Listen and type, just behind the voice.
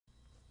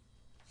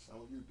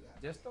on you,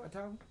 Doc. Just start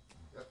talking.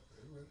 Yep.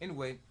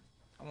 Anyway,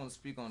 I want to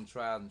speak on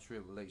trials and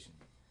tribulation.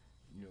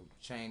 You know,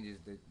 changes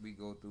that we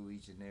go through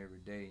each and every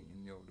day.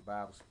 And, you know, the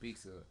Bible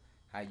speaks of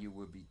how you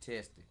will be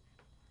tested,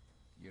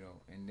 you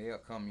know, and they'll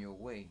come your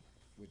way,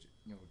 which,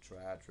 you know,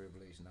 trial,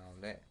 tribulation, all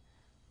that.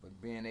 But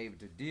being able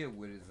to deal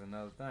with it is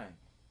another thing.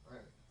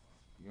 Right.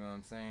 You know what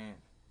I'm saying?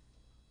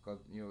 Because,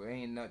 you know,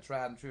 ain't no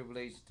trial and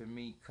tribulation to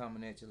me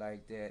coming at you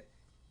like that,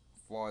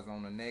 as far as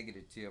on the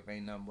negative tip,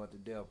 ain't nothing but the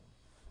devil.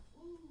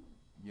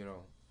 You know,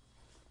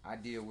 I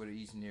deal with it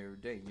each and every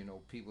day. You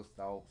know, people's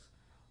thoughts.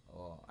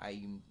 I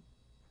even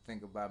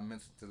think about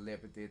mental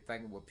telepathy,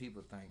 thinking what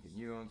people thinking.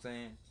 You know what I'm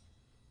saying?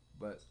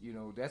 But you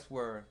know, that's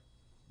where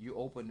you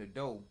open the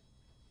door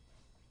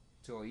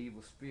to an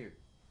evil spirit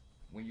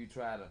when you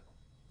try to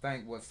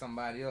think what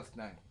somebody else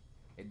think,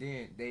 and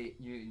then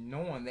you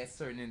knowing that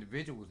certain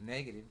individual was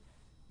negative.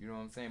 You know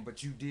what I'm saying?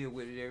 But you deal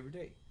with it every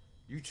day.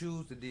 You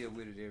choose to deal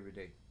with it every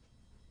day.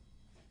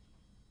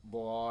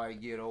 Boy,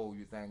 get old,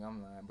 you think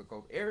I'm lying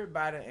because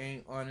everybody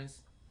ain't honest.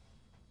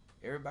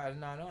 Everybody's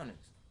not honest.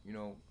 You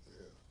know,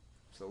 Yeah.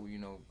 so you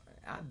know,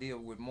 I deal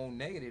with more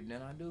negative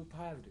than I do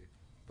positive.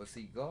 But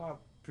see, God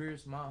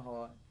pierced my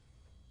heart,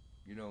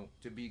 you know,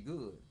 to be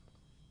good.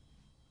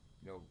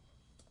 You know,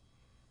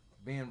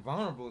 being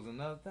vulnerable is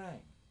another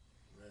thing.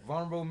 Right.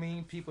 Vulnerable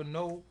means people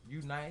know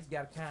you nice,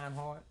 got a kind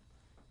heart.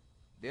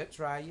 They'll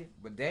try you,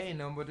 but they ain't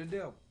nothing but the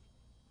devil.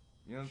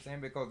 You know what I'm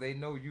saying? Because they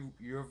know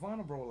you're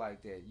vulnerable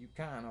like that. You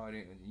kind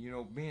hearted. You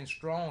know, being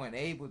strong and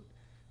able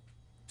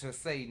to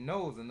say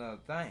no is another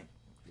thing.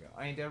 Yeah,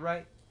 ain't that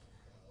right?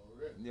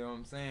 Already. You know what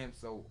I'm saying?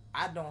 So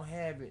I don't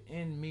have it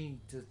in me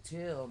to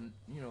tell,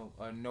 you know,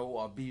 a no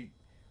or be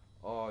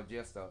or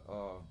just a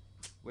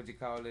what you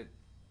call it?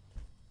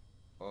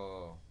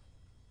 Uh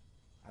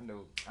I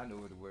know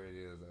what the word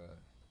is,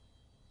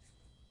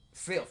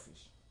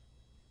 selfish.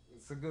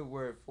 It's a good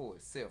word for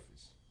it,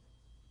 selfish.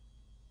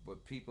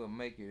 But people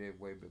make it that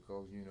way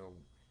because, you know,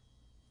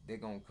 they're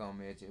gonna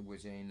come at you,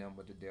 which ain't nothing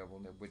but the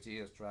devil, which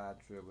is trial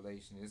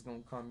tribulation. It's gonna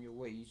come your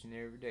way each and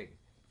every day.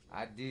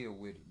 I deal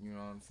with it, you know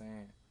what I'm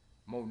saying?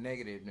 More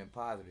negative than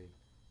positive.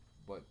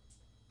 But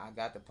I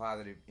got the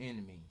positive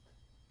in me.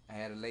 I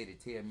had a lady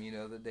tell me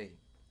the other day,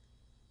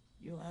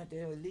 you out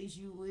there, at least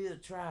you will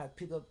try to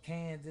pick up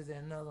cans, this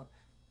and another,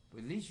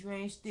 but at least you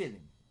ain't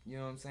stealing. You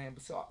know what I'm saying?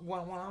 But so what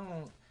I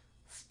want to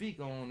speak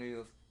on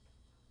is,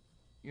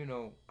 you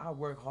know, I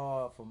work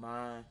hard for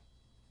mine,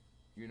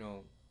 you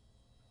know,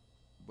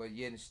 but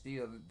yet and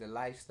still the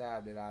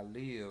lifestyle that I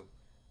live,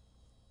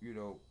 you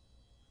know,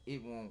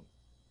 it won't,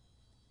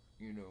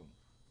 you know,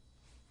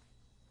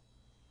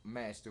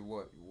 match to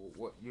what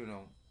you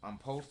know I'm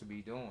supposed to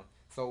be doing.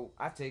 So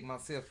I take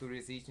myself through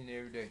this each and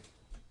every day.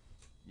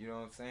 You know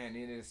what I'm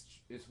saying?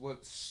 It's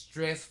what's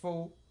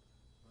stressful.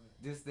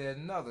 This, that,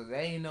 and another. There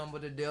ain't nothing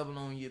but the devil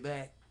on your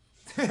back.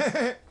 He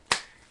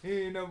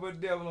ain't nothing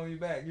but the devil on your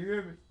back. You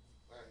hear me?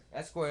 Right.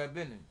 That's square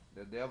business.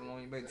 The devil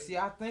on your back. See,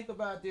 I think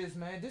about this,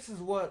 man. This is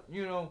what,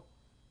 you know,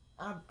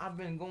 I've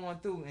been going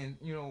through, and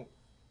you know,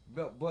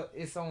 but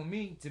it's on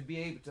me to be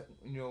able to,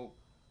 you know,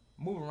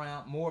 move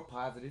around more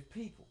positive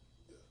people.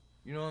 Yeah.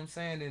 You know what I'm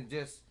saying? And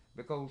just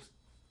because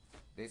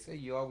they say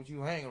you are what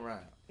you hang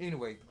around.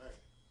 Anyway, Right.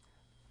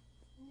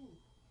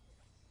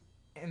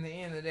 in the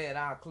end of that,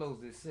 I'll close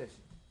this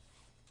session.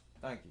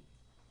 Thank you.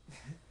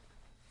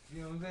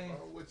 You know what I'm saying?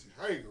 What you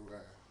hang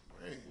around,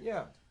 man.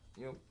 Yeah.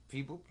 You know,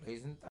 people, places, and things.